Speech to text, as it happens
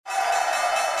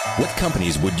What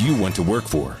companies would you want to work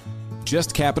for?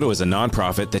 Just Capital is a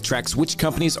nonprofit that tracks which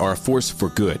companies are a force for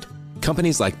good.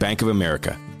 Companies like Bank of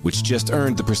America, which just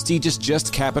earned the prestigious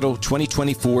Just Capital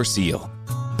 2024 seal.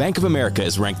 Bank of America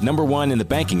is ranked #1 in the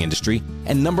banking industry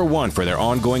and #1 for their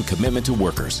ongoing commitment to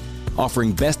workers,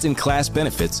 offering best-in-class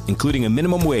benefits, including a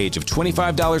minimum wage of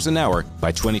 $25 an hour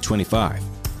by 2025.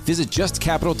 Visit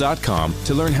justcapital.com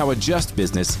to learn how a just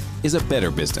business is a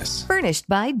better business. Furnished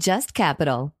by Just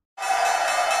Capital.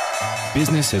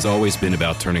 Business has always been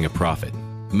about turning a profit,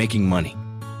 making money.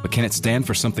 But can it stand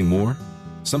for something more?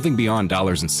 Something beyond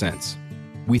dollars and cents?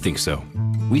 We think so.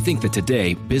 We think that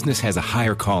today, business has a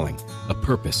higher calling, a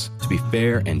purpose to be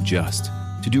fair and just,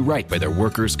 to do right by their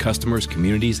workers, customers,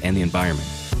 communities, and the environment.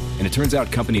 And it turns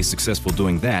out companies successful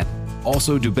doing that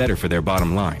also do better for their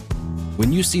bottom line.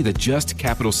 When you see the Just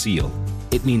Capital seal,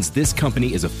 it means this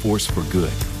company is a force for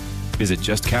good. Visit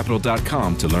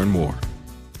justcapital.com to learn more.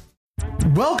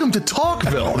 Welcome to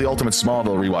Talkville, the ultimate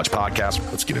Smallville rewatch podcast.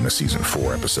 Let's get into season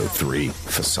 4, episode 3,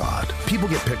 Facade. People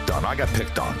get picked on. I got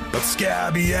picked on. But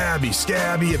Scabby,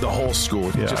 the whole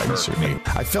school. Yeah, just hurt me.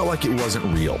 I felt like it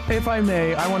wasn't real. If I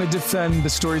may, I want to defend the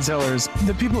storytellers.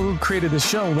 The people who created the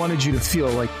show wanted you to feel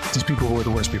like these people were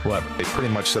the worst people ever. They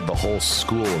pretty much said the whole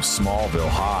school of Smallville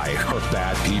High are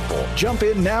bad people. Jump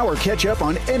in now or catch up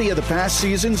on any of the past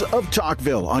seasons of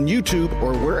Talkville on YouTube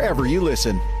or wherever you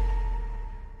listen.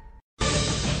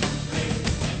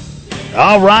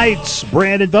 All right,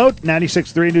 Brandon Vogt,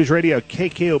 96.3 News Radio,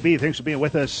 KKOB. Thanks for being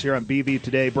with us here on BV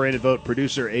Today. Brandon Vogt,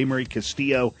 producer Amory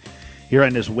Castillo here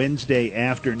on this Wednesday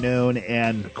afternoon.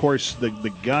 And, of course,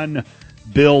 the gun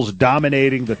bills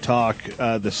dominating the talk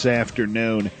this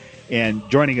afternoon. And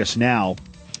joining us now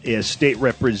is State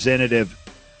Representative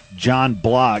John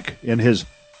Block in his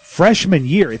freshman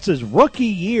year. It's his rookie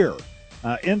year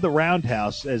in the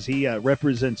Roundhouse as he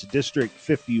represents District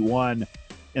 51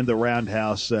 in the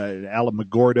Roundhouse,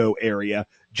 Alamogordo area.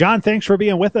 John, thanks for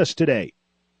being with us today.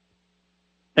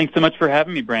 Thanks so much for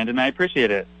having me, Brandon. I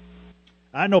appreciate it.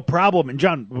 No problem. And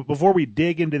John, before we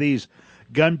dig into these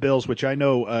gun bills, which I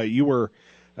know you were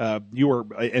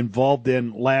involved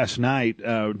in last night,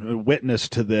 witness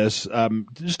to this,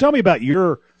 just tell me about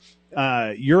your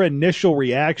initial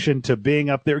reaction to being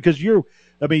up there, because you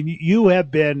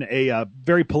have been a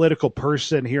very political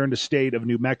person here in the state of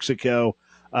New Mexico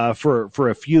for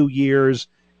a few years,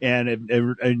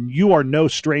 and you are no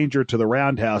stranger to the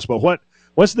Roundhouse. But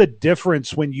what's the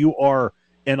difference when you are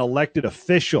an elected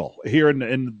official here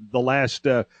in the last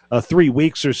 3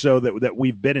 weeks or so that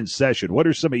we've been in session? What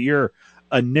are some of your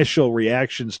initial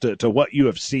reactions to what you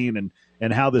have seen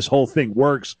and how this whole thing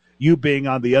works, you being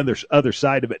on the other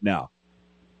side of it now?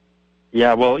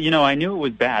 Yeah, well, I knew it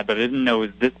was bad, but I didn't know it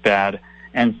was this bad.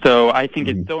 And so I think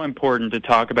it's so important to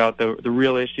talk about the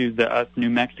real issues that us New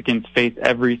Mexicans face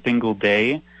every single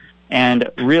day. And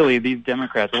really, these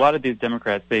Democrats, a lot of these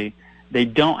Democrats, they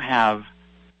don't have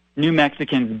New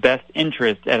Mexicans' best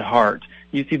interest at heart.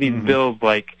 You see these bills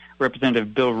like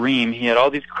Representative Bill Ream. He had all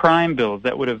these crime bills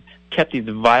that would have kept these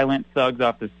violent thugs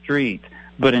off the street.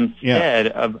 But instead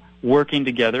of working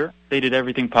together, they did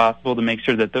everything possible to make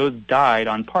sure that those died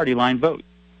on party line votes.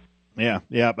 Yeah.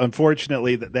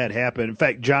 Unfortunately, that happened. In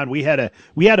fact, John, we had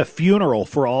a funeral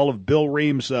for all of Bill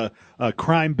Ream's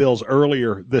crime bills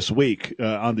earlier this week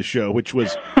on the show, which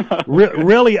was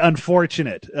really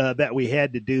unfortunate that we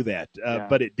had to do that,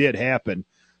 but it did happen.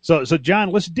 So John,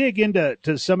 let's dig into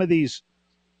some of these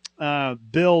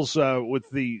bills with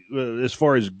as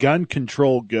far as gun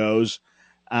control goes,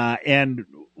 and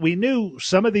we knew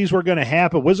some of these were going to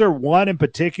happen. Was there one in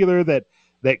particular that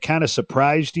kind of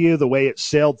surprised you, the way it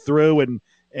sailed through,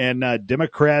 and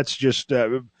Democrats just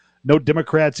no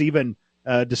Democrats even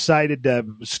decided to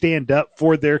stand up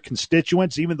for their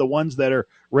constituents, even the ones that are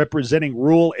representing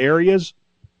rural areas?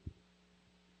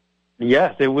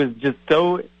 Yes, it was just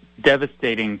so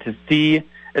devastating to see,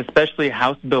 especially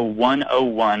House Bill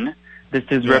 101. This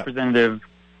is Representative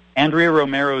Andrea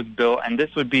Romero's bill, and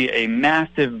this would be a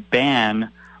massive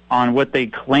ban on what they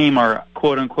claim are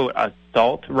quote-unquote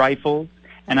assault rifles.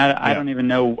 And I don't even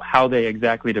know how they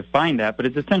exactly define that, but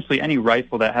it's essentially any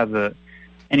rifle that has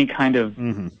any kind of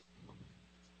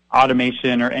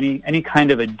automation or any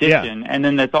kind of addition, and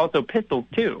then that's also pistols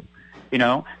too.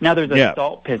 Now there's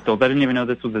assault pistols. I didn't even know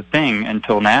this was a thing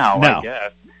until now, I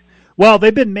guess. Well,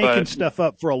 they've been making stuff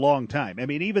up for a long time. I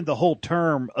mean, even the whole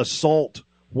term assault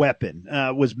weapon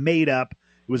was made up.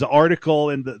 It was an article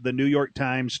in the New York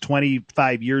Times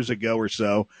 25 years ago or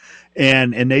so,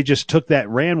 and they just took that,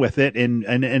 ran with it. And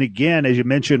again, as you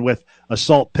mentioned, with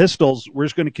assault pistols, we're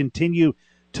just going to continue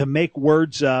to make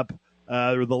words up,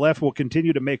 or the left will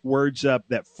continue to make words up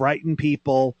that frighten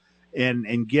people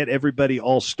and get everybody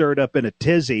all stirred up in a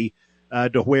tizzy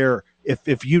to where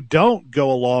if you don't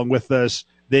go along with us,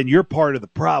 then you're part of the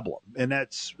problem. And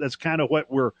that's kind of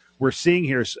what we're seeing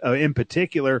here in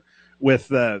particular with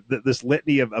this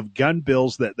litany of gun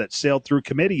bills that sailed through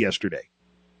committee yesterday.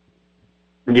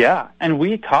 Yeah, and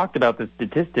we talked about the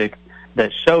statistics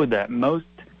that showed that most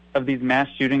of these mass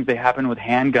shootings, they happen with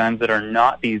handguns that are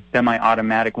not these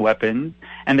semi-automatic weapons.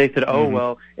 And they said,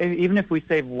 well, even if we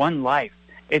save one life,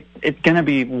 it's going to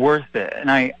be worth it.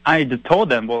 And I just told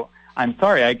them, well, I'm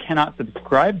sorry, I cannot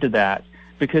subscribe to that,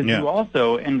 because you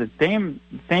also, in the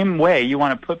same way, you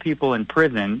want to put people in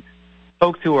prison,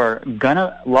 folks who are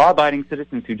law-abiding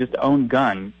citizens who just own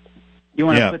guns, you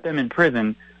want to put them in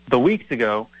prison. The weeks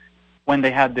ago, when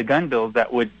they had the gun bills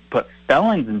that would put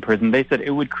felons in prison, they said it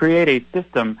would create a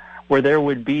system where there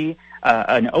would be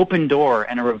an open door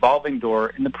and a revolving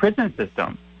door in the prison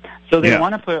system. So they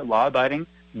want to put law-abiding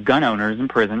gun owners in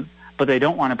prison, but they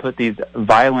don't want to put these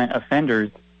violent offenders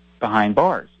behind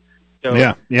bars.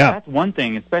 So that's one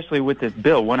thing, especially with this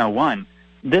bill 101.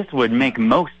 This would make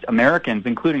most Americans,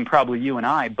 including probably you and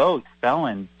I, both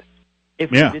felons if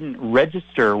we didn't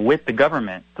register with the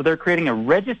government. So they're creating a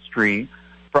registry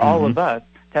for all of us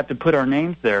to have to put our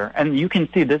names there. And you can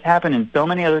see this happen in so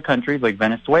many other countries like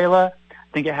Venezuela.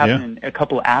 I think it happened in a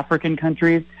couple African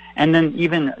countries. And then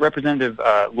even Representative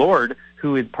Lord,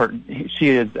 who is she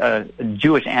is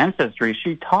Jewish ancestry,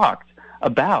 she talked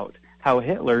about how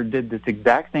Hitler did this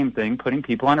exact same thing, putting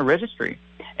people on a registry.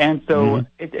 And so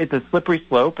it's a slippery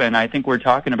slope, and I think we're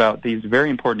talking about these very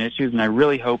important issues, and I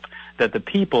really hope that the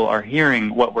people are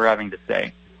hearing what we're having to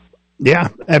say. Yeah,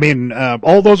 I mean,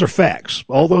 all those are facts.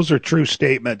 All those are true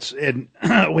statements. And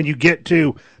when you get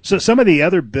to some of the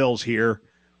other bills here,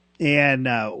 and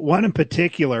one in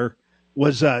particular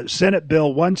was Senate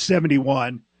Bill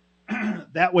 171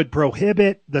 that would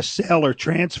prohibit the sale or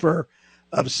transfer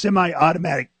of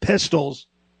semi-automatic pistols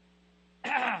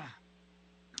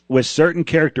with certain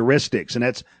characteristics, and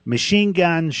that's machine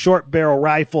guns, short barrel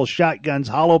rifles, shotguns,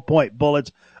 hollow point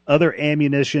bullets, other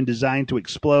ammunition designed to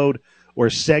explode or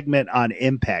segment on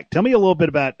impact. Tell me a little bit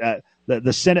about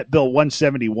the Senate Bill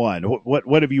 171.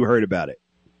 What have you heard about it?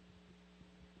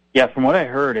 Yeah, from what I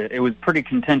heard, it was pretty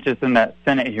contentious in that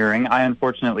Senate hearing. I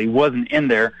unfortunately wasn't in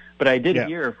there, but I did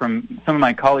hear from some of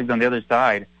my colleagues on the other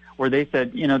side where they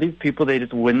said, these people, they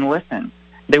just wouldn't listen.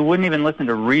 They wouldn't even listen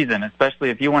to reason, especially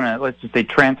if you want to, let's just say,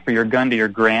 transfer your gun to your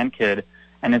grandkid,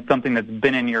 and it's something that's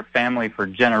been in your family for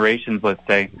generations, let's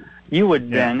say. You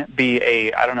would then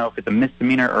be I don't know if it's a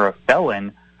misdemeanor or a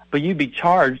felon, but you'd be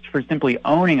charged for simply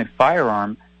owning a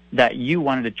firearm that you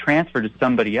wanted to transfer to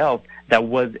somebody else that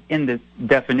was in this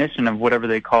definition of whatever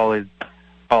they call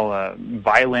a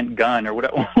violent gun or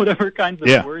whatever kinds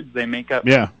of words they make up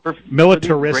for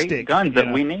militaristic these great guns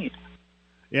that we need.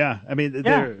 Yeah, I mean,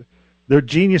 they're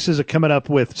geniuses at coming up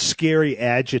with scary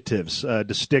adjectives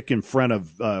to stick in front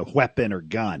of weapon or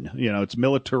gun. It's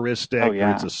militaristic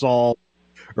or it's assault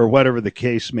or whatever the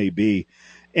case may be.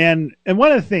 And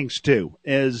one of the things, too,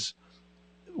 is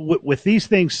with these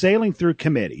things sailing through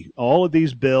committee, all of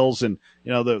these bills, and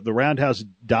the roundhouse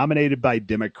dominated by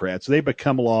Democrats, they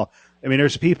become law. I mean,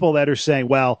 there's people that are saying,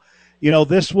 well,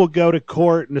 this will go to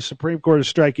court and the Supreme Court will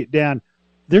strike it down.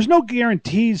 There's no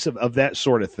guarantees of that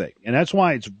sort of thing. And that's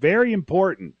why it's very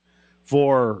important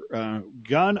for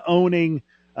gun-owning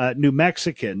New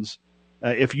Mexicans,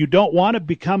 if you don't want to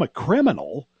become a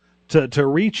criminal, to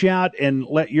reach out and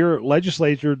let your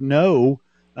legislature know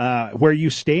where you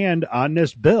stand on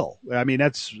this bill. I mean,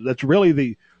 that's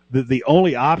really the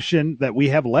only option that we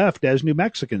have left as New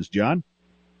Mexicans, John.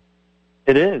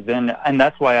 It is, and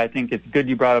that's why I think it's good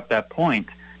you brought up that point,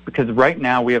 because right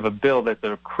now we have a bill that's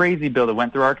a crazy bill that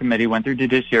went through our committee, went through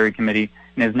Judiciary Committee,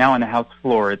 and is now on the House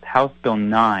floor. It's House Bill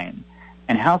 9.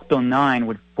 And House Bill 9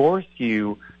 would force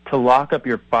you to lock up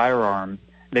your firearms.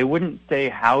 They wouldn't say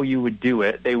how you would do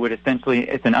it. They would essentially,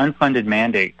 it's an unfunded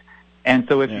mandate. And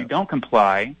so if you don't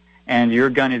comply and your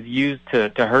gun is used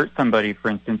to hurt somebody, for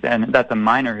instance, and that's a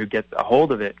minor who gets a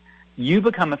hold of it, you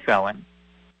become a felon.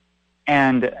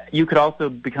 And you could also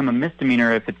become a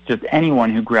misdemeanor if it's just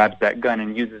anyone who grabs that gun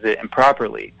and uses it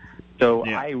improperly. So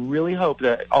I really hope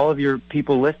that all of your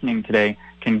people listening today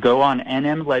can go on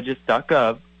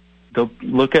nmlegis.gov, go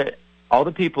look at all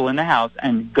the people in the House,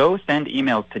 and go send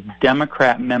emails to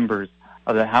Democrat members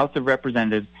of the House of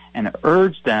Representatives and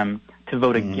urge them to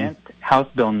vote against House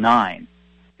Bill 9,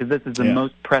 because this is the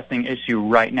most pressing issue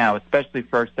right now, especially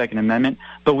for our Second Amendment.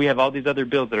 But we have all these other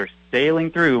bills that are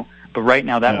sailing through, but right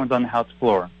now that one's on the House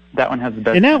floor. That one has the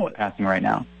best chance of passing right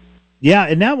now. Yeah,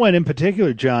 and that one in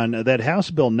particular, John, that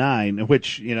House Bill 9,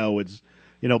 which,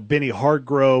 Benny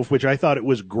Hardgrove, which I thought it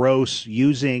was gross,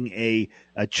 using a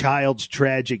child's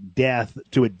tragic death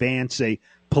to advance a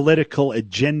political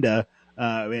agenda.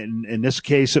 In this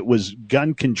case, it was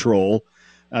gun control.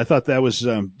 I thought that was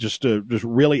just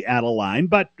really out of line,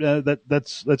 but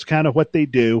that's kind of what they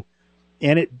do,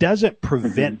 and it doesn't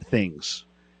prevent things.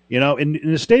 In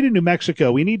the state of New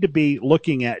Mexico, we need to be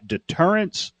looking at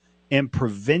deterrence and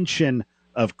prevention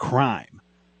of crime,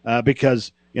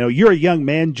 because you're a young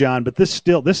man, John, but this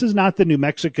is not the New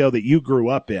Mexico that you grew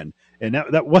up in, and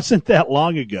that wasn't that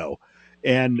long ago,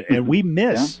 and we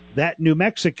miss that New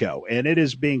Mexico, and it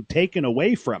is being taken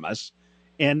away from us.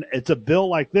 And it's a bill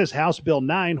like this, House Bill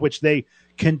 9, which they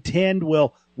contend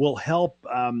will help.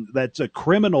 That's a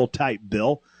criminal type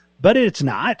bill, but it's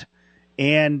not.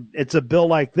 And it's a bill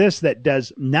like this that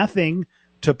does nothing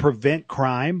to prevent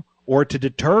crime or to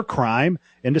deter crime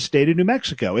in the state of New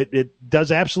Mexico. It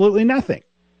does absolutely nothing.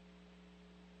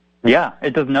 Yeah,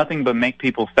 it does nothing but make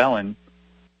people felons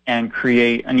and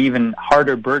create an even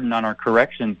harder burden on our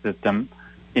correction system.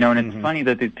 And it's funny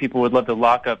that these people would love to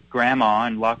lock up grandma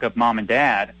and lock up mom and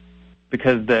dad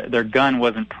because their gun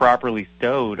wasn't properly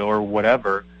stowed or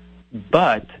whatever.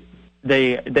 But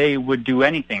they would do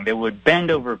anything. They would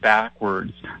bend over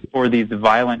backwards for these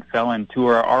violent felons who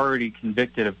are already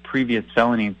convicted of previous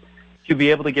felonies to be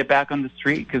able to get back on the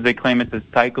street because they claim it's a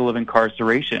cycle of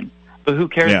incarceration. But who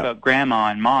cares about grandma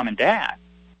and mom and dad?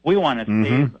 We want to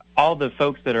save all the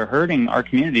folks that are hurting our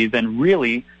communities and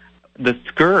really the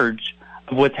scourge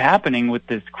of what's happening with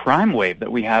this crime wave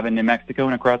that we have in New Mexico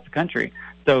and across the country.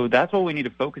 So that's what we need to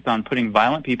focus on, putting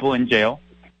violent people in jail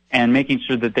and making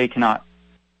sure that they cannot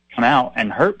come out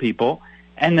and hurt people,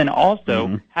 and then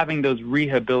also having those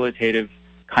rehabilitative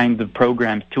kinds of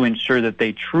programs to ensure that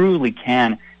they truly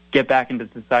can get back into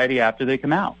society after they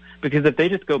come out. Because if they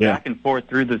just go back and forth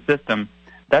through the system,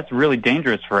 that's really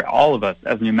dangerous for all of us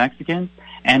as New Mexicans,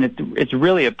 and it's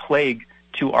really a plague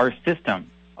to our system.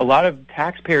 A lot of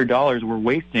taxpayer dollars we're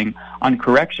wasting on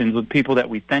corrections with people that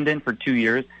we send in for 2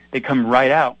 years. They come right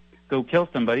out, go kill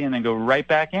somebody, and then go right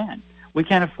back in. We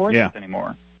can't afford this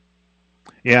anymore.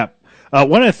 Yeah.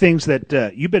 One of the things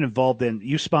that you've been involved in,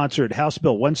 you sponsored House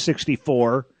Bill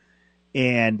 164,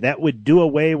 and that would do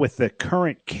away with the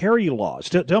current carry laws.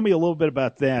 Tell me a little bit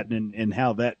about that and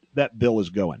how that bill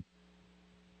is going.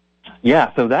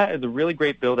 Yeah, so that is a really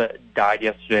great bill that died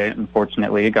yesterday,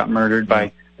 unfortunately. It got murdered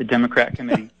by the Democrat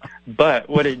committee. But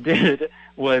what it did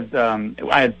was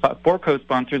I had 4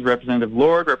 co-sponsors, Representative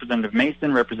Lord, Representative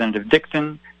Mason, Representative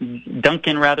Duncan,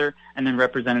 and then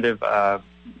Representative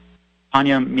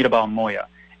Tanya Mirabal Moya.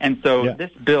 And so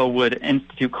this bill would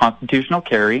institute constitutional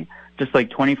carry, just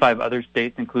like 25 other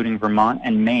states, including Vermont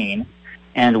and Maine.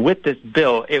 And with this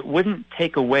bill, it wouldn't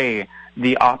take away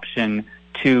the option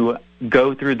to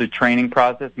go through the training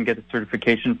process and get a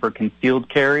certification for concealed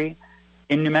carry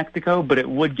in New Mexico, but it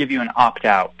would give you an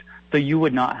opt-out. So you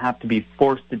would not have to be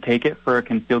forced to take it for a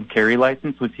concealed carry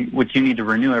license, which you need to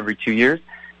renew every 2 years.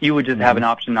 You would just have an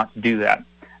option not to do that.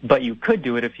 But you could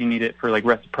do it if you need it for like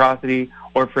reciprocity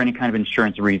or for any kind of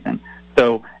insurance reason.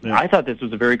 So I thought this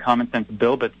was a very common sense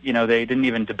bill, but they didn't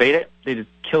even debate it. They just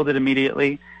killed it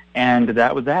immediately, and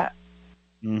that was that.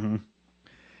 Mm-hmm.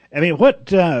 I mean,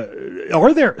 what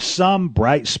are there some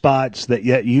bright spots that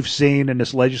you've seen in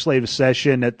this legislative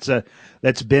session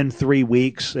that's been 3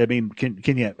 weeks? I mean,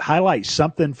 can you highlight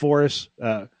something for us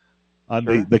on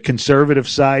the conservative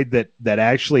side that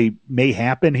actually may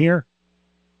happen here?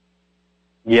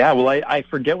 Yeah, well, I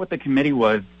forget what the committee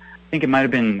was. I think it might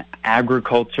have been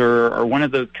agriculture or one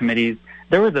of those committees.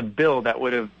 There was a bill that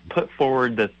would have put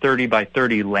forward the 30 by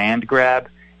 30 land grab.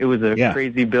 It was a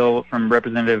crazy bill from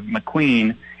Representative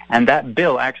McQueen, and that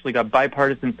bill actually got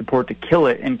bipartisan support to kill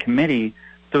it in committee,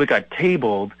 so it got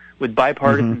tabled with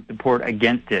bipartisan support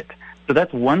against it. So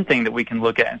that's one thing that we can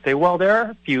look at and say, well, there are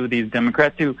a few of these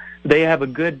Democrats who they have a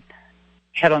good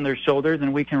head on their shoulders,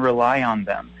 and we can rely on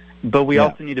them. But we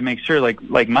also need to make sure,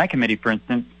 like my committee, for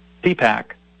instance,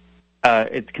 CPAC,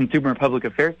 it's Consumer and Public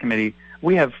Affairs Committee,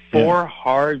 we have 4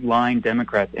 hard-line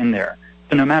Democrats in there.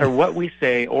 So no matter what we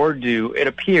say or do, it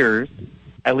appears,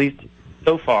 at least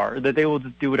so far, that they will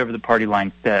just do whatever the party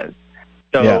line says.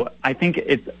 So I think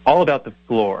it's all about the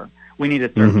floor. We need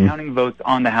to start counting votes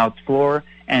on the House floor,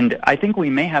 and I think we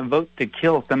may have votes to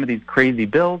kill some of these crazy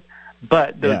bills,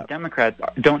 but those Democrats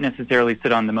don't necessarily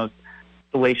sit on the most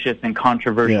salacious and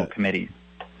controversial committees.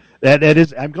 That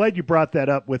is. I'm glad you brought that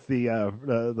up with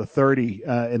the 30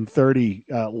 and 30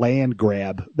 land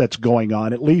grab that's going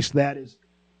on. At least that has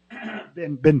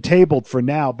been tabled for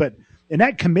now. But in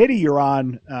that committee you're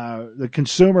on, the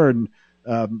consumer and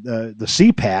the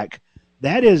CPAC,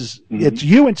 That is, it's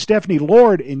you and Stephanie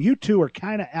Lord, and you two are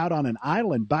kind of out on an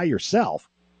island by yourself.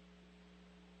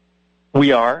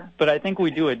 We are, but I think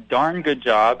we do a darn good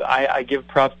job. I give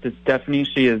props to Stephanie.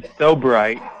 She is so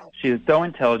bright. She is so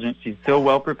intelligent. She's so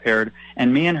well prepared.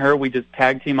 And me and her, we just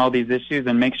tag team all these issues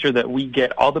and make sure that we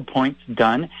get all the points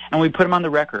done, and we put them on the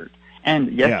record.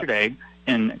 And yesterday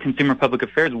in Consumer Public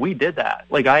Affairs, we did that.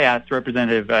 Like, I asked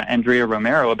Representative Andrea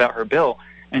Romero about her bill,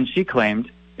 and she claimed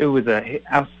it was a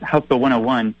House Bill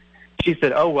 101. She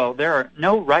said, oh, well,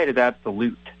 no right is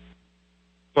absolute.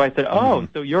 So I said,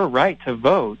 so your right to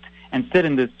vote and sit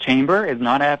in this chamber is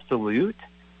not absolute?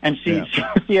 And she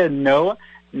had no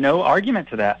argument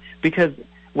to that, because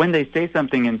when they say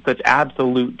something in such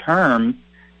absolute terms,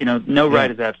 no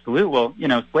right is absolute. Well,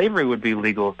 slavery would be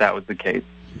legal if that was the case.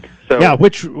 So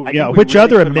which really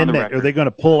other amendment are they going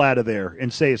to pull out of there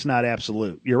and say it's not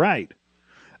absolute? You're right.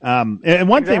 And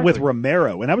one thing with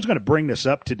Romero, and I was going to bring this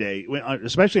up today,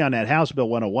 especially on that House Bill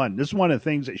 101, this is one of the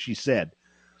things that she said.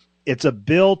 It's a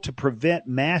bill to prevent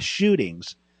mass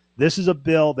shootings. This is a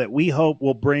bill that we hope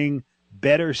will bring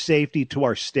better safety to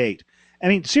our state. I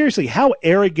mean, seriously, how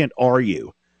arrogant are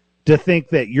you to think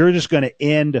that you're just going to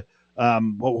end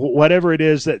whatever it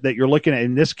is that you're looking at?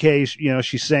 In this case,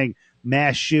 she's saying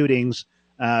mass shootings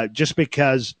just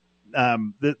because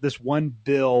this one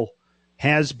bill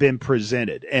has been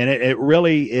presented. And it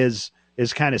really is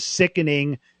kind of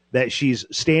sickening that she's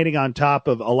standing on top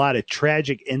of a lot of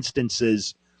tragic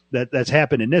instances that's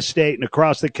happened in this state and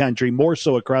across the country, more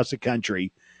so across the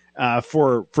country,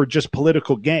 for just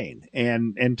political gain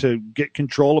and to get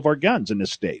control of our guns in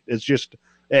this state. It's just,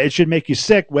 it should make you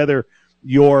sick whether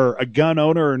you're a gun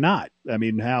owner or not. I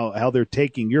mean, how they're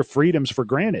taking your freedoms for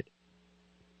granted.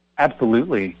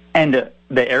 Absolutely. And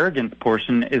the arrogance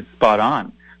portion is spot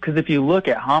on. Because if you look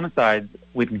at homicides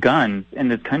with guns in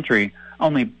this country,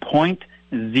 only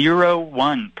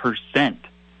 0.01%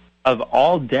 of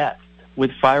all deaths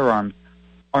with firearms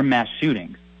are mass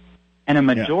shootings. And a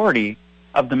majority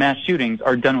of the mass shootings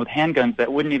are done with handguns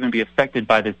that wouldn't even be affected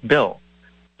by this bill.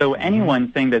 So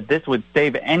anyone saying that this would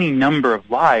save any number of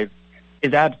lives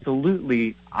is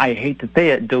absolutely, I hate to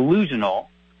say it, delusional,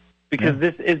 because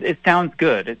it sounds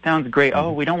good. It sounds great.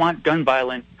 Oh, we don't want gun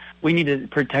violence. We need to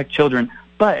protect children.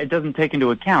 But it doesn't take into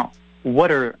account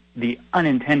what are the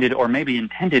unintended or maybe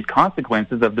intended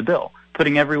consequences of the bill,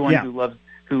 putting everyone who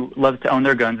loves to own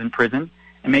their guns in prison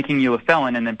and making you a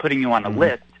felon and then putting you on a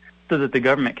list so that the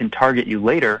government can target you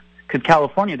later. Because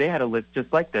California, they had a list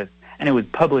just like this, and it was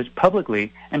published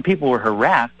publicly, and people were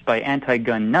harassed by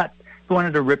anti-gun nuts who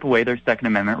wanted to rip away their Second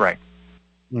Amendment rights.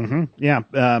 Yeah,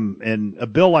 and a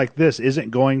bill like this isn't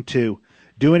going to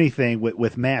do anything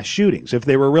with mass shootings. If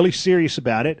they were really serious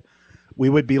about it, we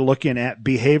would be looking at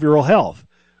behavioral health.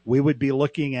 We would be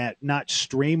looking at not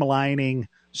streamlining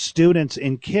students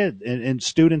and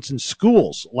students in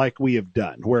schools like we have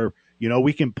done, where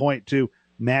we can point to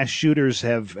mass shooters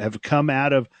have come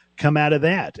out of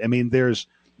that. I mean, there's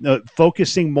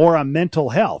focusing more on mental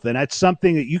health, and that's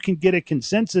something that you can get a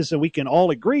consensus and we can all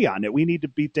agree on, that we need to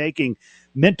be taking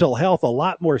mental health a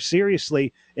lot more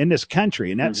seriously in this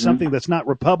country, and that's something that's not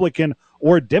Republican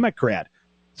or Democrat.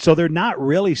 So they're not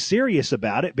really serious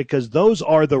about it, because those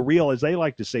are the real, as they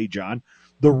like to say, John,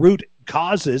 the root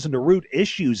causes and the root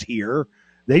issues here.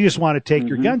 They just want to take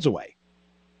your guns away.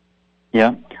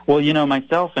 Yeah. Well,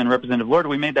 myself and Representative Lord,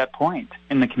 we made that point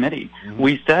in the committee.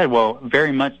 We said, well,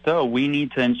 very much so, we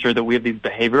need to ensure that we have these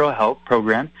behavioral health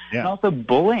programs and also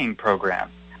bullying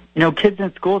programs. Kids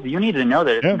in schools, you need to know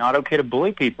that it's not okay to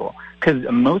bully people, because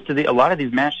a lot of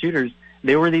these mass shooters,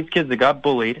 they were these kids that got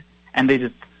bullied and they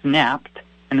just snapped,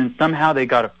 and then somehow they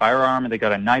got a firearm or they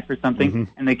got a knife or something,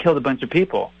 and they killed a bunch of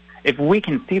people. If we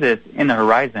can see this in the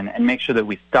horizon and make sure that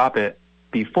we stop it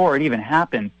before it even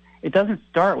happens, it doesn't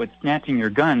start with snatching your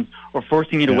guns or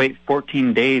forcing you to wait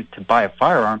 14 days to buy a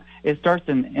firearm. It starts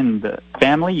in the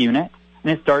family unit,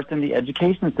 and it starts in the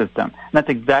education system. And that's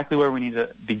exactly where we need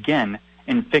to begin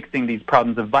in fixing these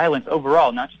problems of violence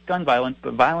overall, not just gun violence,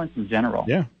 but violence in general.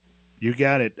 Yeah. You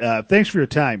got it. Thanks for your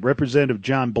time, Representative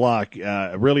John Block.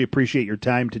 I really appreciate your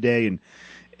time today,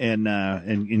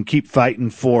 and keep fighting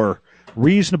for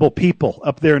reasonable people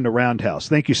up there in the Roundhouse.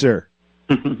 Thank you, sir.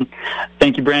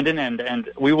 Thank you, Brandon, and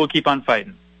we will keep on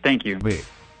fighting. Thank you.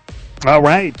 All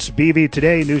right, BV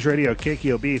Today, News Radio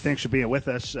KQOB. Thanks for being with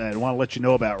us. I want to let you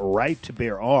know about Right to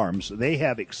Bear Arms. They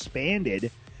have expanded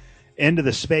into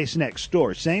the space next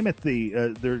door. Same at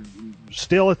they're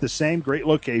still at the same great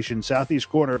location, southeast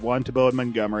corner of Wantabo and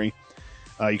Montgomery.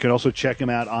 You can also check them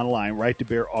out online,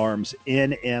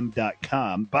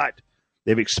 righttobeararmsnm.com. But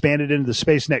they've expanded into the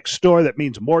space next door. That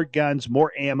means more guns,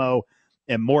 more ammo,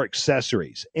 and more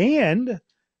accessories. And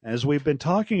as we've been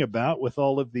talking about with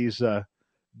all of these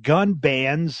gun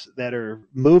bans that are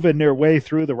moving their way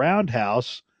through the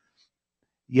roundhouse,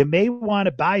 you may want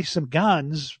to buy some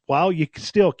guns while you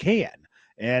still can.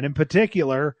 And in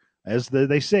particular, as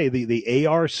they say, the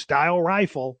AR style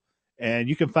rifle. And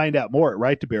you can find out more at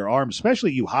Right to Bear Arms,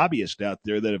 especially you hobbyists out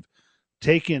there that have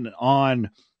taken on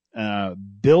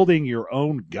building your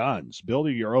own guns,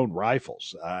 building your own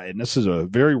rifles. And this is a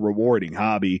very rewarding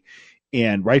hobby.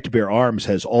 And Right to Bear Arms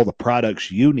has all the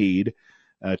products you need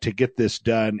to get this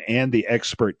done and the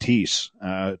expertise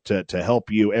to help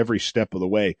you every step of the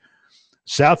way.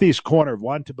 Southeast corner of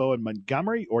Wantabo and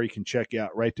Montgomery, or you can check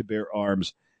out Right to Bear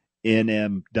Arms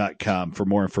nm.com for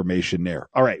more information there.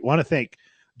 All right, want to thank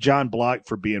John Block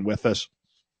for being with us.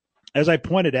 As I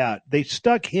pointed out, they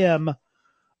stuck him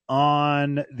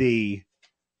on the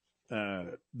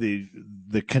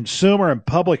Consumer and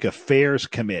Public Affairs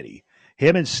Committee,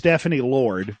 him and Stephanie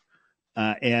Lord,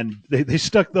 and they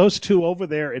stuck those two over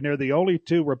there, and they're the only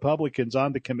two Republicans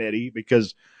on the committee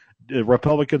because the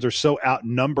Republicans are so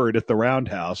outnumbered at the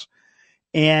Roundhouse.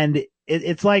 And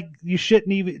it's like you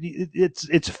shouldn't even.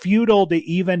 It's futile to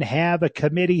even have a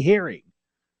committee hearing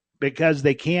because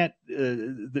they can't.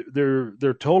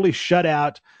 They're totally shut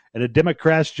out, and the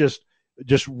Democrats just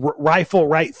rifle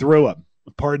right through them.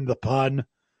 Pardon the pun,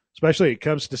 especially when it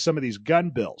comes to some of these gun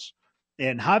bills.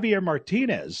 And Javier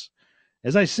Martinez,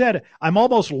 as I said, I'm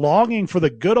almost longing for the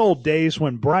good old days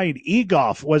when Brian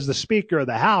Egoff was the Speaker of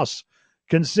the House,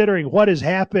 considering what has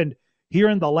happened here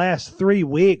in the last 3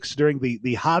 weeks during the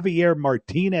Javier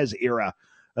Martinez era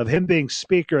of him being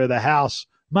Speaker of the House.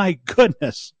 My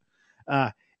goodness.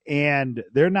 And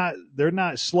they're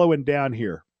not slowing down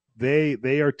here.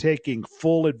 They are taking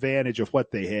full advantage of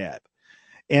what they have.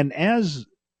 And as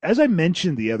I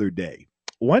mentioned the other day,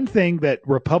 one thing that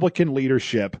Republican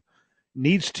leadership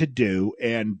needs to do,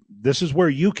 and this is where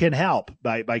you can help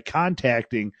by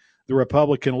contacting the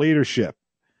Republican leadership,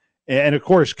 and of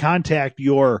course contact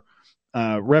your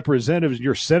representatives,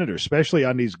 your senators, especially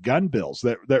on these gun bills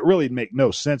that really make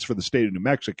no sense for the state of New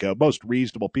Mexico. Most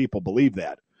reasonable people believe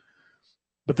that.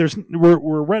 But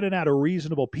we're running out of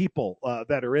reasonable people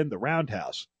that are in the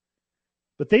Roundhouse.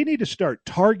 But they need to start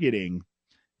targeting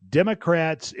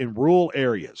Democrats in rural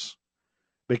areas.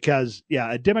 Because,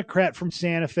 a Democrat from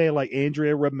Santa Fe like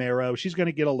Andrea Romero, she's going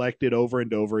to get elected over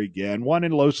and over again. One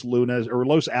in Los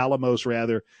Alamos,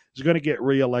 rather, is going to get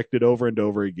reelected over and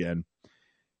over again.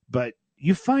 But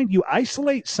you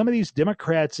isolate some of these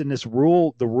Democrats in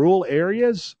the rural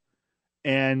areas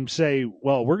and say,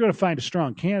 well, we're going to find a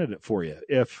strong candidate for you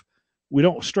if we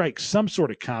don't strike some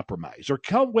sort of compromise or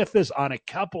come with us on a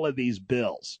couple of these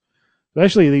bills,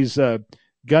 especially these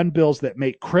gun bills that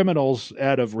make criminals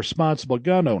out of responsible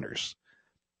gun owners.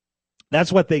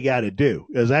 That's what they got to do,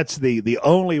 because that's the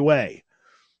only way.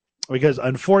 Because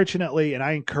unfortunately, and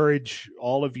I encourage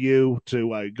all of you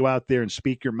to go out there and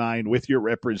speak your mind with your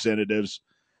representatives,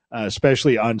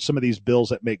 especially on some of these bills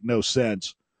that make no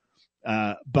sense.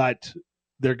 But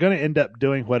they're going to end up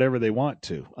doing whatever they want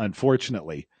to,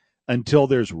 unfortunately, until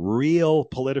there's real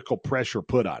political pressure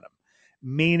put on them,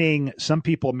 meaning some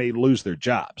people may lose their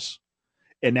jobs.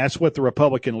 And that's what the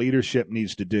Republican leadership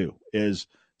needs to do, is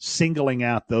singling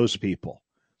out those people.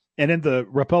 And in the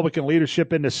Republican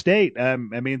leadership in the state,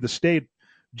 the state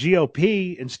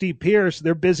GOP and Steve Pierce,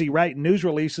 they're busy writing news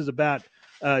releases about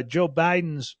Joe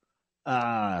Biden's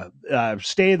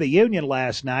State of the Union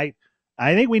last night.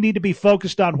 I think we need to be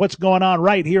focused on what's going on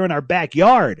right here in our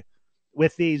backyard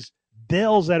with these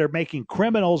bills that are making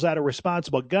criminals out of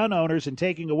responsible gun owners and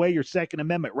taking away your Second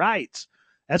Amendment rights.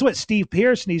 That's what Steve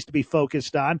Pierce needs to be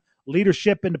focused on,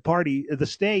 leadership in the party of the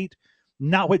state,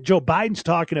 not what Joe Biden's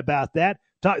talking about that.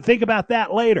 Think about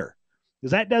that later,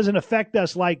 because that doesn't affect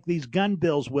us like these gun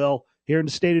bills will here in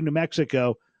the state of New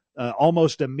Mexico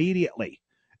almost immediately.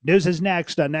 News is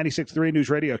next on 96.3 News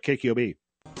Radio KQOB.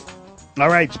 All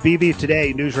right, it's BV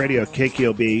Today, News Radio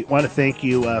KQOB. Want to thank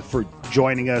you for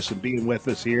joining us and being with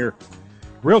us here.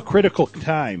 Real critical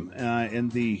time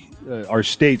in our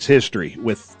state's history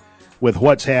with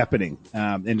what's happening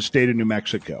in the state of New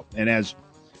Mexico. And as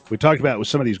we talked about with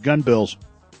some of these gun bills,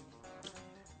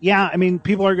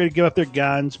 people are going to give up their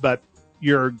guns, but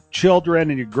your children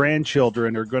and your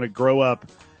grandchildren are going to grow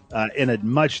up in a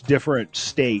much different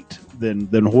state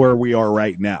than where we are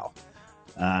right now.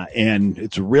 And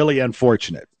it's really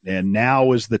unfortunate. And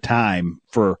now is the time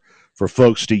for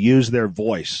folks to use their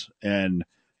voice and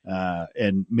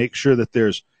make sure that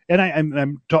there's. And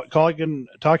I'm talking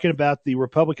about the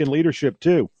Republican leadership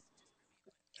too,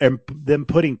 and them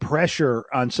putting pressure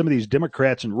on some of these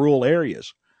Democrats in rural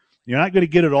areas. You're not going to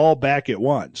get it all back at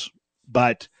once,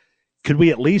 but could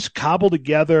we at least cobble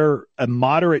together a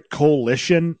moderate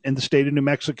coalition in the state of New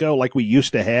Mexico like we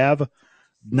used to have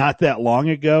not that long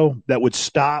ago that would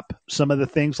stop some of the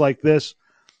things like this?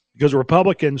 Because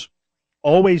Republicans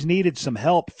always needed some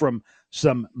help from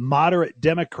some moderate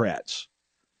Democrats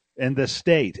in the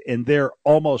state, and they're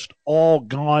almost all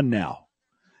gone now.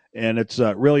 And it's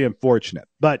really unfortunate.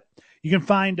 But you can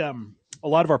find a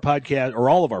lot of our podcast, or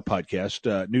all of our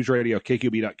podcast, News Radio,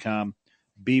 KQB.com,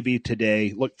 BV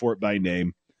Today. Look for it by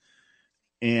name.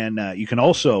 And you can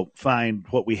also find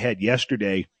what we had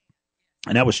yesterday,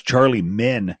 and that was Charlie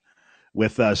Min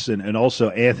with us, and also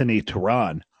Anthony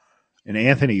Tehran. And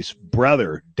Anthony's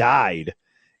brother died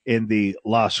in the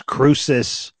Las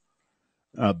Cruces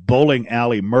bowling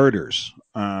alley murders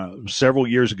several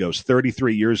years ago. It was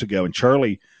 33 years ago. And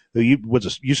Charlie, who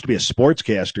used to be a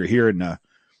sportscaster here in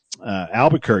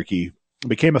Albuquerque,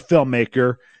 became a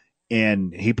filmmaker,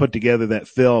 and he put together that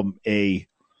film, A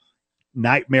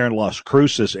Nightmare in Las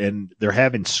Cruces, and they're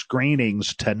having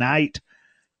screenings tonight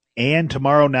and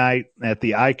tomorrow night at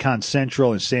the Icon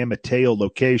Central and San Mateo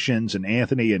locations, and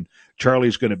Anthony and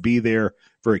Charlie's going to be there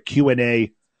for a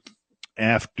Q&A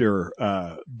after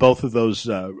both of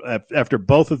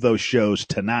those shows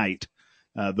tonight.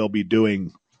 They'll be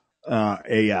doing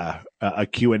a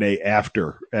Q&A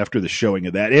after the showing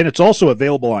of that. And it's also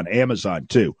available on Amazon,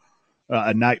 too,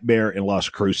 A Nightmare in Las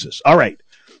Cruces. All right.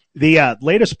 The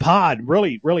latest pod,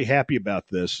 really, really happy about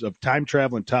this, of Time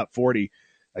Traveling Top 40.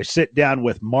 I sit down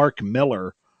with Mark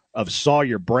Miller of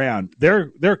Sawyer Brown.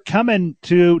 They're coming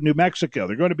to New Mexico.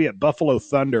 They're going to be at Buffalo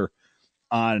Thunder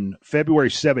on February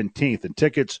 17th, and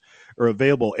tickets are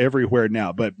available everywhere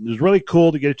now. But it was really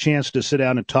cool to get a chance to sit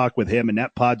down and talk with him, and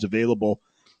that pod's available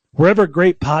wherever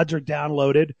great pods are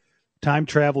downloaded, Time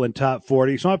Traveling Top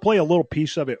 40. So I'll play a little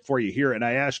piece of it for you here, and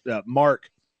I asked Mark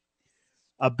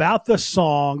about the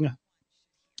song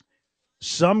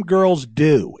Some Girls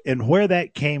Do and where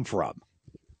that came from.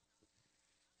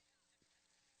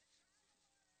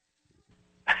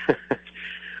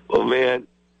 Well, man,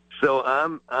 so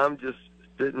I'm just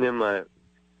sitting in my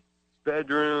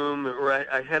bedroom. Right,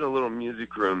 I had a little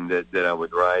music room that I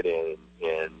would write in,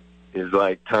 and it was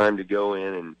like time to go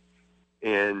in,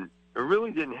 and I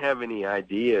really didn't have any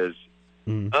ideas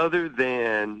other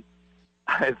than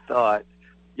I thought,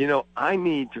 I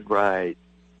need to write.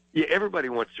 Yeah, everybody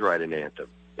wants to write an anthem.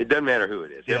 It doesn't matter who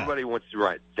it is. Yeah. Everybody wants to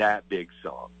write that big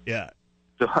song. Yeah.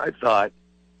 So I thought,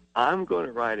 I'm going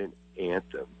to write an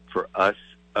anthem for us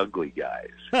ugly guys.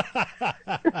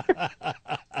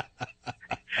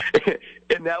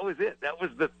 And that was it. That was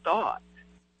the thought.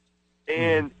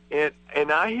 And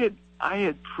I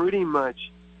had pretty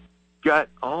much got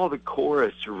all the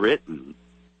chorus written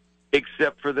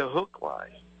except for the hook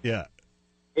line. Yeah.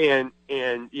 And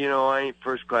I ain't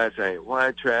first class, I ain't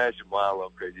white trash, and wild,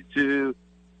 love crazy too.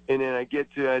 And then I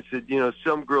said,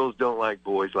 some girls don't like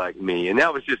boys like me. And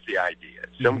that was just the idea.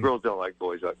 Some girls don't like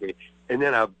boys like me. And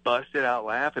then I busted out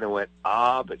laughing and went,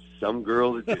 but some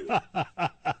girls do.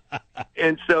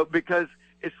 And so, because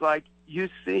it's like, you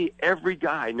see every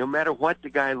guy, no matter what the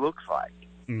guy looks like,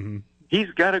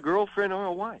 he's got a girlfriend or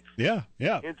a wife. Yeah,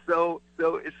 yeah. And so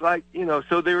it's like,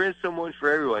 so there is someone for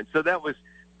everyone. So that was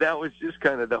just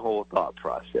kind of the whole thought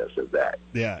process of that.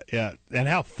 Yeah, yeah. And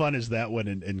how fun is that one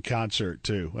in concert,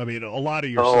 too? I mean, a lot of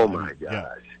your Oh, songs. my gosh. Yeah.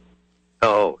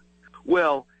 Oh,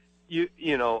 well,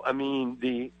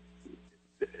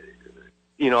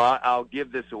 I'll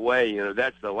give this away.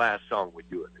 That's the last song we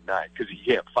do at the night because you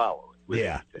can't follow it with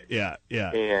anything.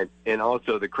 Yeah. And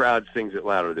also the crowd sings it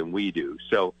louder than we do.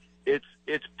 So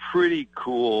it's pretty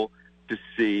cool to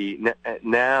see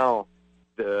now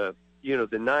the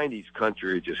 90s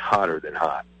country is just hotter than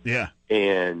hot. Yeah.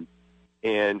 And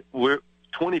we're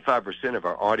 25% of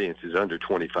our audience is under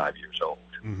 25 years old.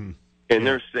 Mm-hmm. And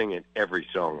they're singing every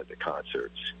song at the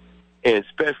concerts. And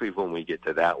especially when we get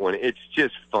to that one, it's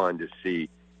just fun to see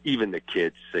even the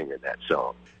kids singing that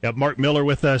song. Yeah, Mark Miller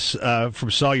with us from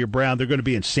Sawyer Brown. They're going to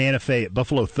be in Santa Fe at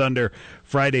Buffalo Thunder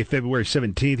Friday, February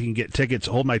 17th. You can get tickets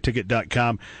at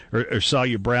holdmyticket.com or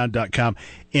sawyerbrown.com.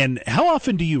 And how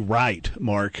often do you write,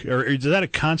 Mark? Or is that a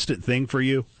constant thing for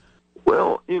you?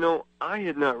 Well, I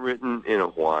had not written in a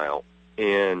while.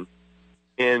 And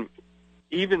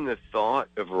even the thought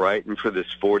of writing for this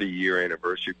 40-year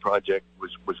anniversary project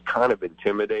was kind of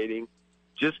intimidating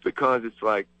just because it's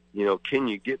like, can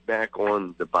you get back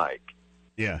on the bike?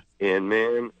 Yeah. And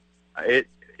man,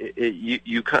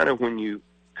 you kind of, when you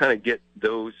kind of get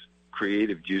those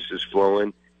creative juices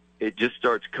flowing, it just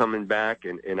starts coming back.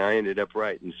 And I ended up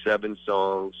writing 7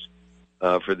 songs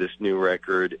for this new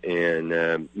record.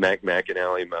 And Mac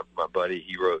McAnally, my buddy,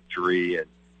 he wrote 3.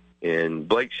 And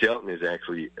Blake Shelton is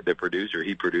actually the producer.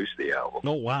 He produced the album.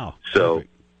 Oh, wow. So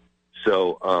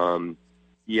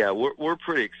yeah, we're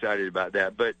pretty excited about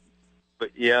that. But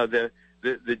yeah,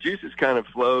 the juice has kind of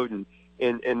flowed, and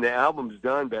the album's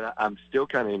done, but I'm still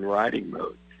kind of in writing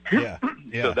mode. Yeah.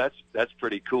 So that's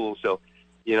pretty cool. So,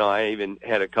 I even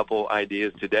had a couple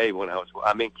ideas today when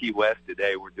I'm in Key West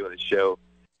today. We're doing a show.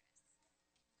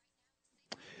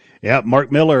 Yeah,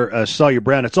 Mark Miller, Sawyer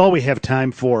Brown. It's all we have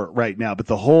time for right now. But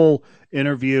the whole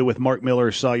interview with Mark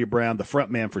Miller, Sawyer Brown, the front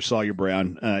man for Sawyer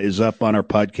Brown, is up on our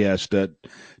podcast,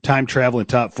 Time Traveling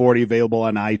Top 40, available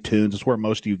on iTunes. It's where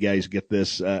most of you guys get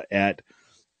this at.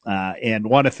 And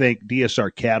want to thank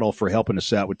DSR Cattle for helping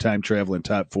us out with Time Traveling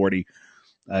Top 40.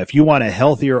 If you want a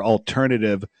healthier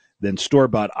alternative than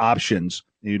store-bought options,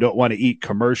 and you don't want to eat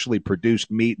commercially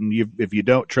produced meat, and if you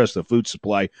don't trust the food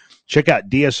supply, check out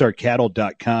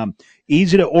dsrcattle.com.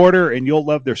 Easy to order, and you'll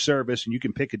love their service, and you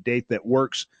can pick a date that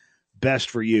works best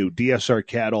for you,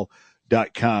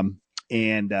 dsrcattle.com.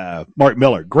 And Mark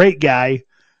Miller, great guy.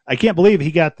 I can't believe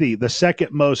he got the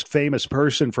second most famous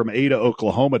person from Ada,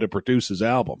 Oklahoma to produce his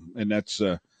album, and that's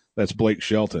Blake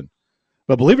Shelton.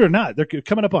 But believe it or not, they're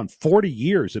coming up on 40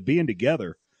 years of being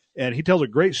together. And he tells a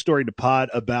great story to Pod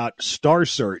about Star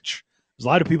Search. A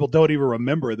lot of people don't even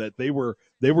remember that they were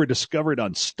discovered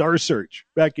on Star Search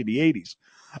back in the 80s.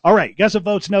 All right, got some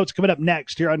votes notes coming up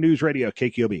next here on News Radio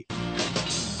KQOB.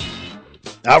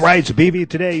 All right, it's BB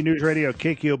Today, News Radio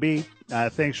KQOB.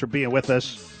 Thanks for being with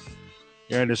us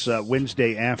here on this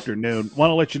Wednesday afternoon.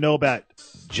 Want to let you know about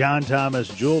John Thomas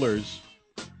Jewelers.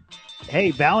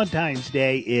 Hey, Valentine's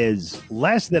Day is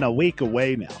less than a week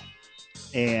away now.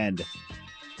 And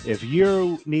if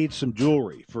you need some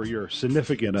jewelry for your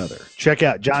significant other, check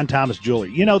out John Thomas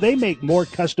Jewelry. They make more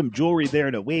custom jewelry there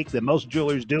in a week than most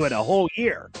jewelers do in a whole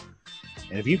year.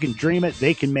 And if you can dream it,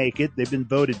 they can make it. They've been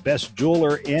voted best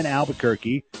jeweler in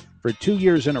Albuquerque for 2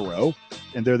 years in a row.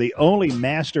 And they're the only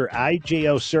master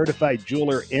IJO certified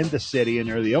jeweler in the city. And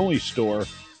they're the only store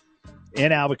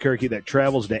in Albuquerque that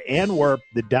travels to Antwerp,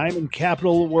 the diamond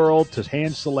capital of the world, to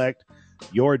hand select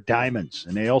your diamonds.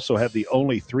 And they also have the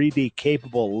only 3D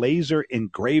capable laser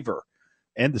engraver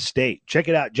in the state. Check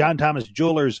it out,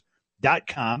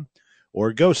 johnthomasjewelers.com,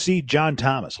 or go see John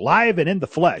Thomas live and in the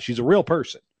flesh. He's a real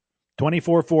person.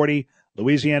 2440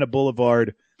 Louisiana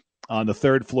Boulevard on the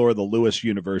third floor of the Lewis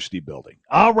University building.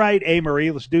 All right,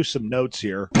 Marie, let's do some notes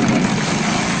here.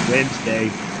 Wednesday.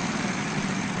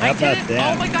 How about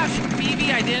that? Oh my gosh,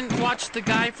 BB, I didn't watch the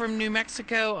guy from New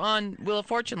Mexico on Wheel of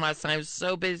Fortune last night. I was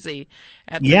so busy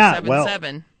at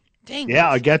 377. Dang.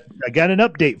 Yeah, I got an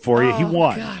update for you. He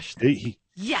won. Gosh.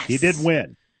 Yes. He did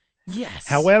win. Yes.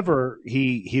 However,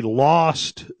 he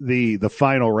lost the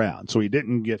final round, so he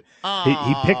didn't get.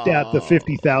 He picked out the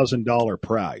 $50,000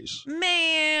 prize.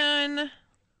 Man.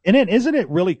 And then, isn't it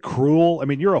really cruel? I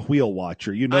mean, you're a wheel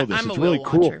watcher. You know this. I'm it's a really wheel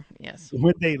cruel. watcher. Yes.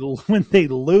 When they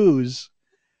lose,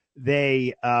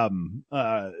 they at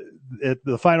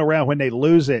the final round, when they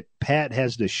lose it, Pat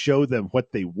has to show them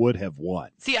what they would have won.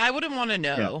 See, I wouldn't want to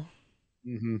know.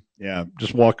 Yeah. Mm-hmm. Yeah,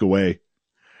 just walk away.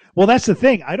 Well, that's the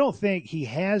thing. I don't think he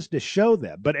has to show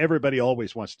them, but everybody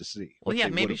always wants to see. Well, yeah,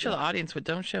 maybe show the audience, but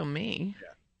don't show me.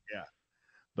 Yeah.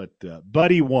 But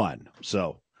Buddy won,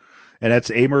 so. And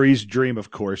that's Marie's dream, of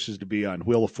course, is to be on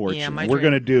Wheel of Fortune. Yeah, we're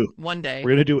going to do one day.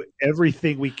 We're going to do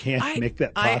everything we can to make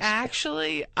that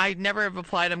possible. I never have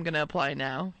applied. I'm going to apply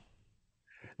now.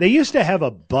 They used to have a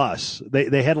bus.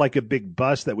 They had like a big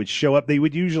bus that would show up. They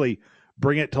would usually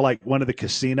bring it to like one of the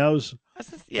casinos,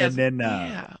 and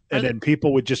then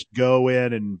people would just go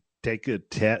in and take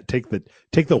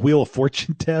the Wheel of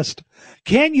Fortune test.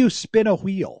 Can you spin a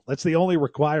wheel? That's the only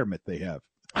requirement they have.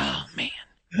 Oh man.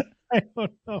 I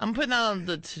don't know. I'm putting that on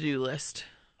the to-do list.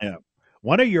 Yeah.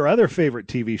 One of your other favorite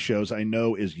TV shows I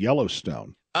know is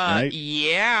Yellowstone. Right?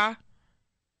 Yeah.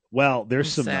 Well,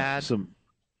 there's some.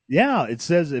 Yeah, it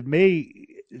says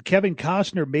Kevin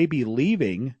Costner may be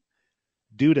leaving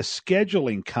due to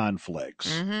scheduling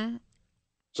conflicts. Mm-hmm.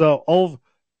 So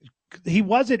he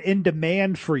wasn't in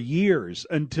demand for years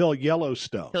until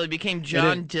Yellowstone. Until he became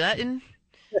John Dutton.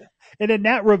 And then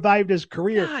that revived his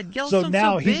career. God, Yellowstone's so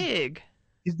now big.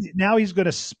 Now he's going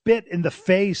to spit in the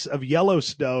face of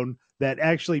Yellowstone that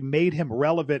actually made him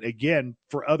relevant again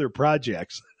for other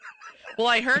projects. Well,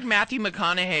 I heard Matthew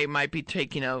McConaughey might be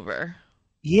taking over.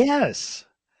 Yes.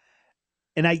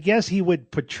 And I guess he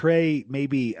would portray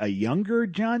maybe a younger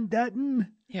John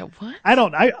Dutton. Yeah, what?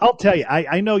 I'll tell you,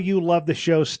 I know you love the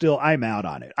show still. I'm out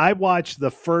on it. I watched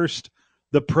the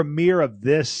premiere of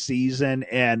this season,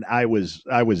 and I was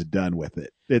done with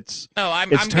it. I'm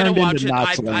going to watch it.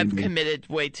 I've committed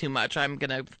way too much. I'm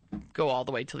going to go all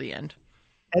the way to the end.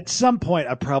 At some point,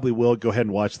 I probably will go ahead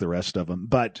and watch the rest of them.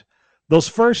 But those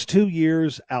first 2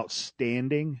 years,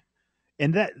 outstanding.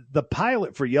 And that the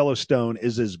pilot for Yellowstone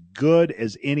is as good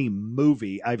as any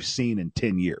movie I've seen in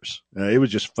 10 years. It was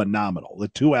just phenomenal. The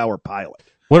 2-hour pilot.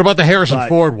 What about the Harrison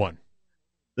Ford one?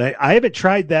 I haven't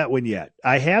tried that one yet.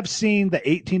 I have seen the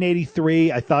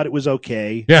 1883. I thought it was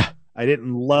okay. Yeah. I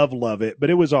didn't love it,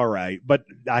 but it was all right. But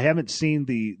I haven't seen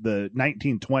the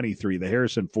 1923, the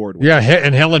Harrison Ford one. Yeah,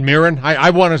 and Helen Mirren.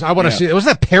 I want to see. Was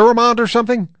that Paramount or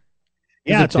something?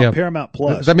 Yeah, it's on Paramount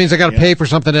Plus. That means I got to pay for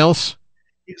something else.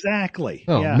 Exactly.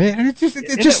 Oh yeah. Man, it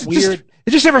just weird.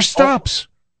 It just never stops.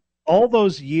 All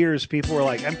those years, people were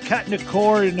like, "I'm cutting a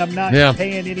cord and I'm not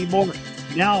paying anymore."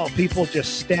 Now people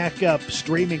just stack up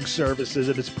streaming services,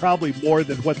 and it's probably more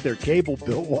than what their cable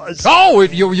bill was. Oh,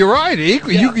 you're right.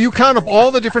 You count up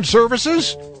all the different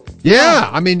services. Yeah,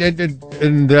 I mean, and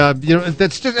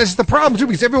that's the problem too,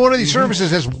 because every one of these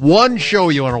services has one show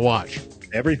you want to watch.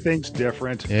 Everything's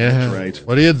different. Yeah, that's right.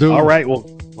 What do you do? All right. Well,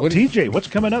 TJ, what's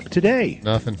coming up today?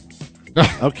 Nothing.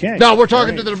 Okay. No, we're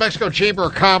talking to the New Mexico Chamber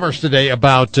of Commerce today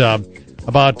about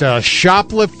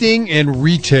shoplifting and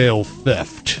retail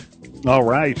theft. All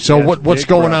right. So what's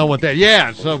going on with that?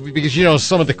 Yeah. So because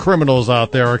some of the criminals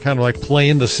out there are kind of like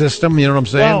playing the system. You know what I'm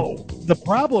saying? Well, the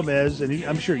problem is, and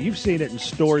I'm sure you've seen it in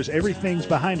stores, everything's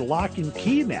behind lock and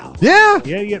key now. Yeah.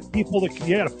 Yeah. You get people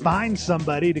you got to find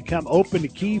somebody to come open the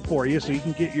key for you so you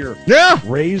can get your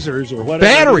razors or whatever.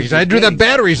 Batteries. I drew the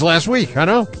batteries last week. I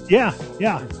know. Yeah.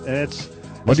 And it's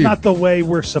not the way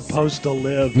we're supposed to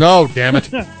live. No, damn it.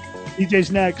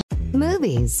 DJ's next.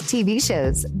 Movies, TV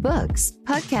shows, books,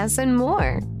 podcasts, and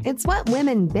more. It's What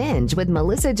Women Binge with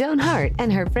Melissa Joan Hart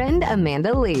and her friend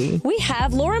Amanda Lee. We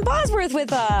have Lauren Bosworth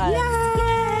with us.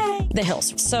 Yay! The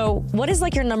Hills. So what is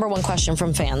your number one question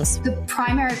from fans? The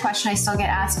primary question I still get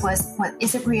asked was, "What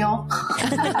is it real?"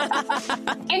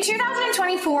 In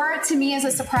 2024, to me, is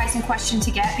a surprising question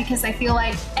to get because I feel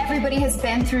like everybody has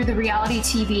been through the reality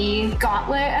TV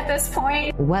gauntlet at this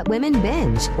point. What Women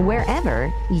Binge,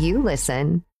 wherever you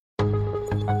listen.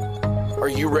 Are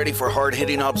you ready for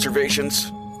hard-hitting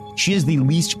observations? She is the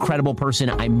least credible person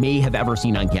I may have ever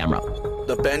seen on camera.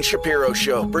 The Ben Shapiro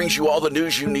Show brings you all the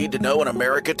news you need to know in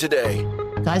America today.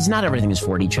 Guys, not everything is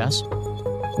 4D chess.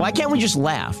 Why can't we just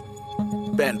laugh?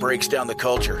 Ben breaks down the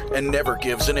culture and never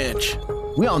gives an inch.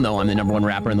 We all know I'm the number one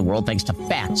rapper in the world thanks to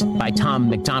Facts by Tom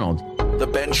McDonald. The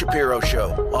Ben Shapiro Show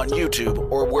on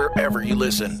YouTube or wherever you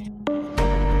listen.